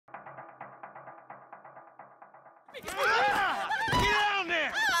Get down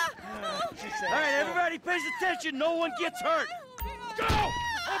there! All right, everybody pays attention. No one gets hurt. Go!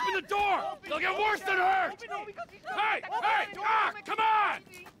 Open the door! They'll get worse than hurt! Hey! Hey! Ah! Come on!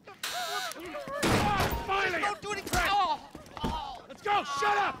 Ah, finally! Don't do anything! Let's go!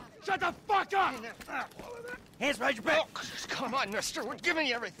 Shut up! Shut the fuck up! Hands behind your back. Oh, come on, mister. We're giving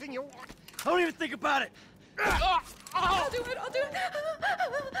you everything you want. Don't even think about it. I'll do it, I'll do it.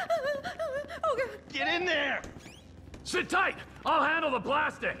 Oh, God. Get in there! Sit tight! I'll handle the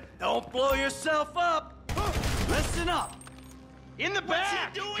blasting! Don't blow yourself up. Listen up. In the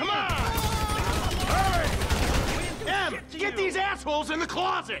back! Come on! Hurry! Em, get these assholes in the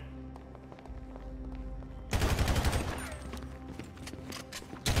closet!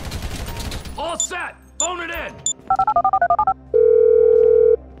 All set! Phone it in!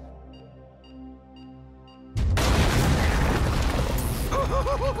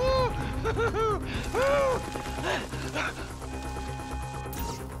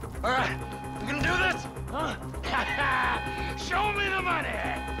 All right, we gonna do this? Huh? Show me the money!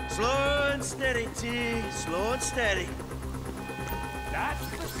 Slow and steady, T. Slow and steady. That's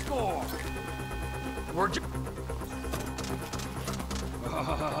the score. We're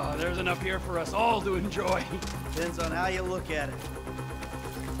there's enough here for us all to enjoy. Depends on how you look at it.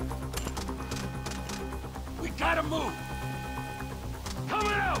 We gotta move.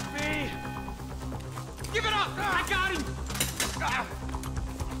 Coming out, V. Give it up! I got him!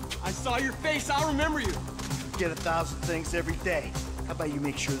 I saw your face, I'll remember you. Get 1,000 things every day. How about you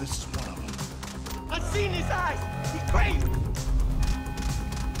make sure this is one of them? I've seen his eyes! He's crazy!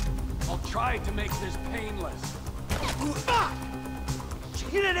 I'll try to make this painless. Fuck!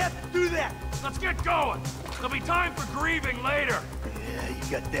 You didn't have to do that! Let's get going. There'll be time for grieving later. Yeah, you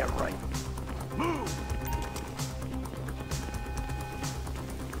got that right. Move.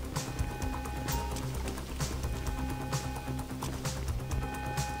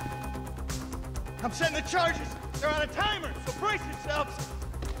 I'm setting the charges. They're on a timer, so brace yourselves.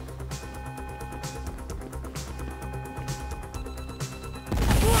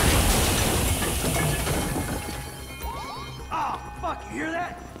 Oh, fuck, you hear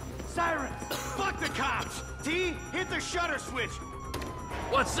that? Sirens! Fuck the cops! T, hit the shutter switch.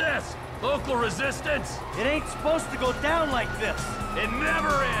 What's this? Local resistance? It ain't supposed to go down like this. It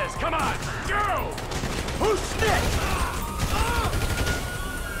never is. Come on, go! Who's snitched?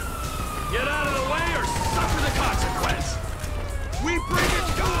 Get out of the way or suffer the consequence. We bring it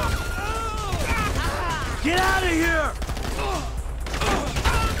to them! Get out of here!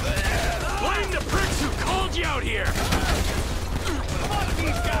 Blame the pricks who called you out here. Fuck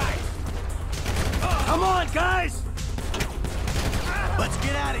these guys! Come on, guys! Let's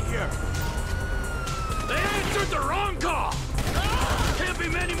get out of here. They answered the wrong call. Can't be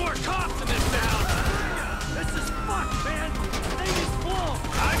many more cops in this town. This is fucked, man. Thing is blown.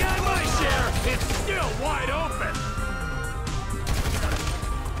 I got my share. It's still wide open.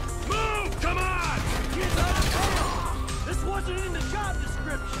 Move! Come on! This wasn't in the job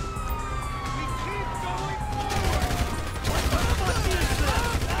description. We keep going forward! What the fuck is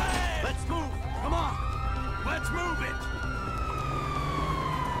this? Let's move. Come on. Let's move it.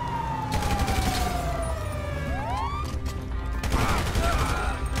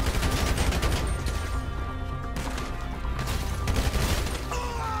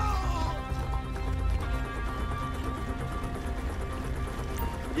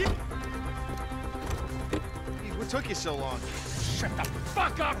 What took you so long? Shut the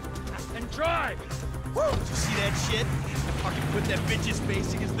fuck up and drive. Woo! Did you see that shit? Fucking put that bitch's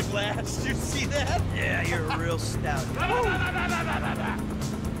face against the glass. Did you see that? Yeah, you're a real stout. Fuck,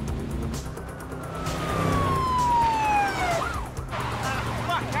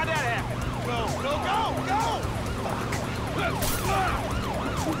 how'd that happen? Go, go, go, go!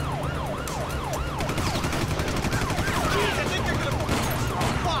 Jeez, I think they're gonna... Oh,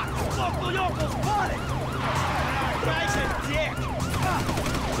 fuck! Local yokels bought it. Guy's a dick!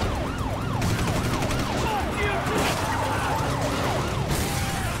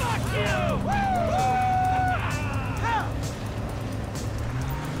 Fuck you!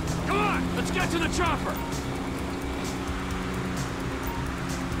 Come on, let's get to the chopper.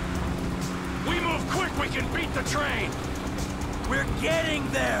 We move quick, we can beat the train. We're getting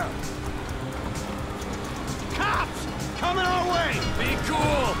there. Cops! Coming our way! Be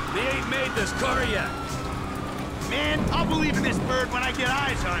cool. They ain't made this car yet. Man, I'll believe in this bird when I get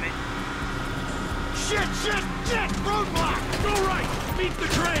eyes on it. Shit, shit, shit! Roadblock! Go right. Beat the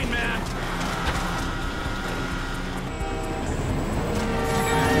train, man.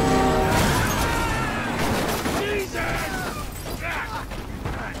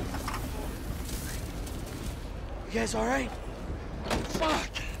 You guys all right? Fuck!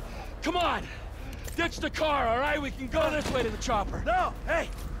 Come on! Ditch the car, all right? We can go this way to the chopper. No! Hey!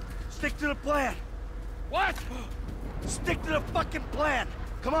 Stick to the plan! What? Stick to the fucking plan!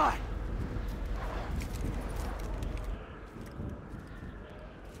 Come on!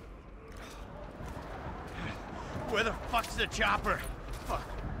 Where the fuck's the chopper? Fuck.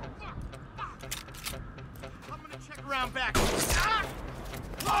 I'm gonna check around back. Ah!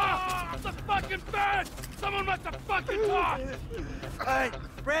 Ah! The fucking bed! Someone must have fucking talked! Alright,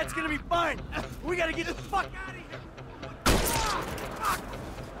 Brad's gonna be fine. We gotta get the fuck out of here. Fuck!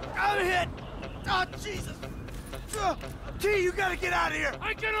 I'm hit! Oh, Jesus! T, you gotta get out of here!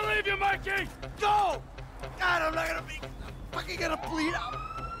 I'm gonna leave you, Mikey! Go! God, I'm not gonna be fucking gonna bleed out.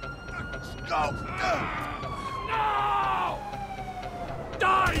 Go! No!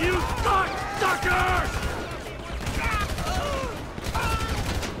 Die, you cocksuckers!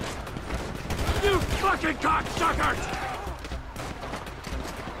 You fucking cocksuckers!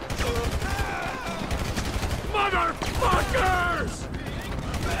 Motherfuckers!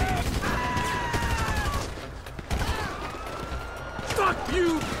 Fuck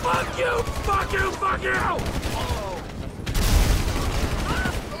you! Fuck you! Fuck you! Fuck you!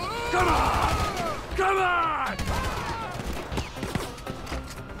 Come on! Come on!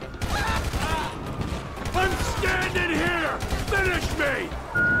 I'm standing here! Finish me!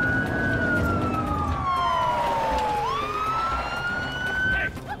 Hey!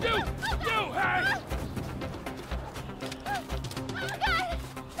 You! Hey! Oh, God!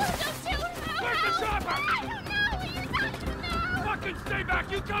 Don't shoot! Where's the chopper? I don't know! What you're talking about! Fucking stay back!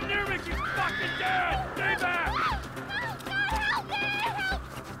 You come near me! She's fucking dead! Stay back! Oh, God, help me! Help!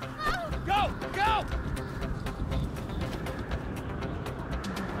 Oh. Go! Go!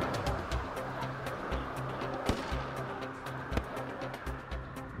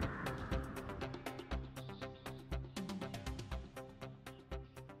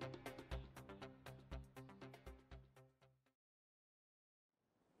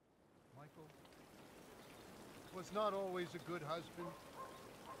 Michael was not always a good husband,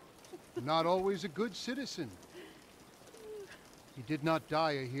 not always a good citizen. He did not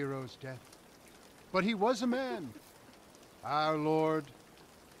die a hero's death, but he was a man. Our Lord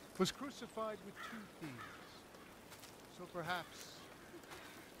was crucified with 2 thieves, so perhaps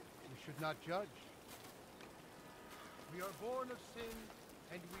we should not judge. We are born of sin,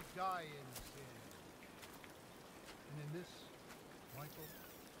 and we die in sin. And in this, Michael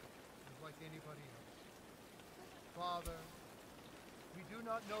is like anybody else. Father, we do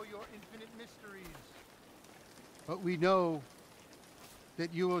not know your infinite mysteries, but we know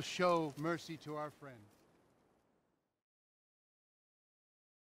that you will show mercy to our friend.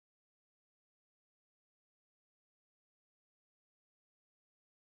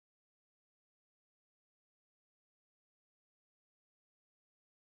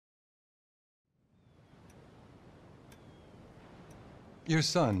 Your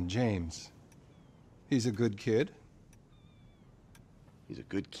son, James. He's a good kid. He's a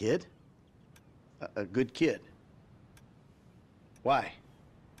good kid? A good kid? Why?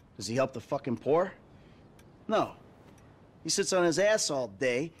 Does he help the fucking poor? No. He sits on his ass all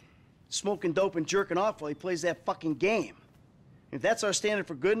day, smoking dope and jerking off while he plays that fucking game. If that's our standard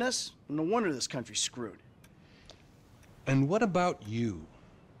for goodness, no wonder this country's screwed. And what about you?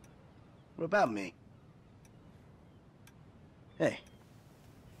 What about me? Hey.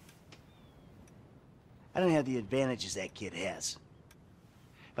 I don't have the advantages that kid has.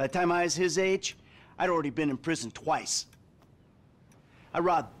 By the time I was his age, I'd already been in prison twice. I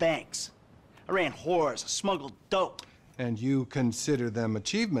robbed banks. I ran whores. I smuggled dope. And you consider them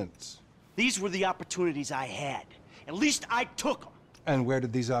achievements? These were the opportunities I had. At least I took them. And where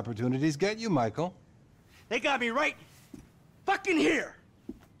did these opportunities get you, Michael? They got me right fucking here.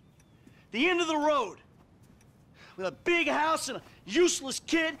 The end of the road. With a big house and a useless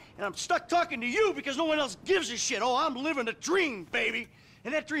kid, and I'm stuck talking to you because no one else gives a shit. Oh, I'm living a dream, baby.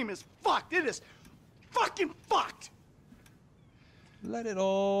 And that dream is fucked. It is fucking fucked. Let it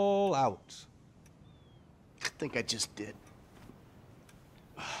all out. I think I just did.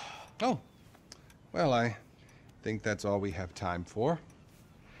 Oh. Well, I think that's all we have time for.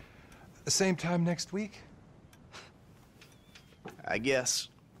 Same time next week? I guess.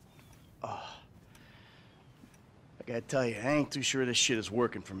 I gotta tell you, I ain't too sure this shit is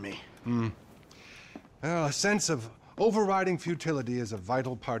working for me. Well, a sense of overriding futility is a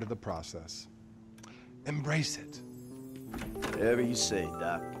vital part of the process. Embrace it. Whatever you say,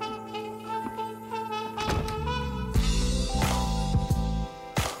 Doc.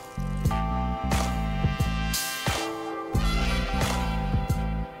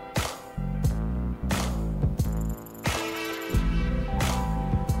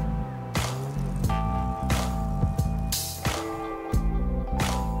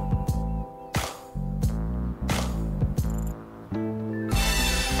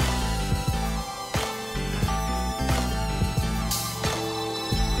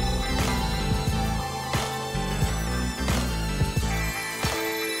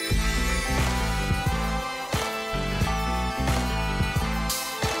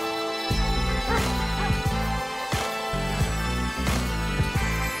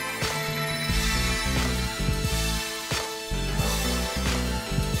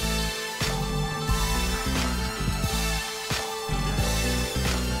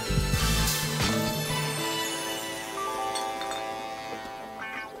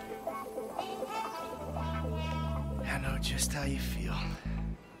 just how you feel.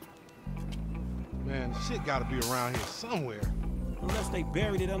 Man, shit gotta be around here somewhere. Unless they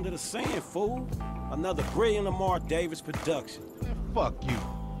buried it under the sand, fool. Another brilliant Lamar Davis production. Man, fuck you.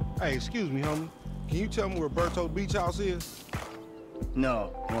 Hey, excuse me, homie. Can you tell me where Berto Beach House is?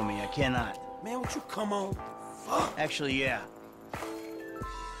 No, homie, I cannot. Man, would you come on? Fuck. Actually, yeah.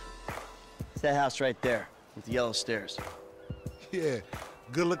 It's that house right there, with the yellow stairs. Yeah,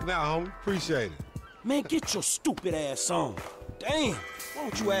 good looking out, homie. Appreciate it. Man, get your stupid ass on. Damn. Why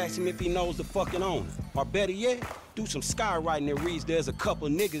don't you ask him if he knows the fucking owner? Or better yet, do some skywriting that reads there's a couple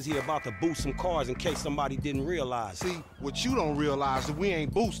niggas here about to boost some cars in case somebody didn't realize. See, what you don't realize is we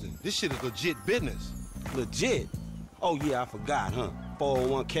ain't boosting. This shit is legit business. Legit? Oh yeah, I forgot, huh?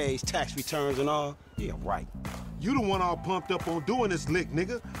 401ks, tax returns and all? Yeah, right. You the one all pumped up on doing this lick,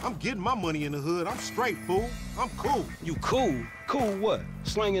 nigga. I'm getting my money in the hood. I'm straight, fool. I'm cool. You cool? Cool what?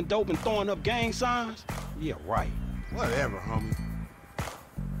 Slinging dope and throwing up gang signs? Yeah, right. Whatever, homie.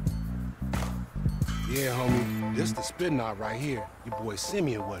 Yeah, homie. This the spin knot right here. Your boy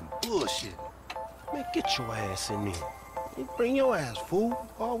Simeon wasn't bullshit. Man, get your ass in there. Bring your ass, fool.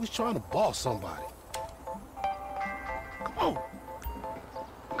 Always trying to boss somebody.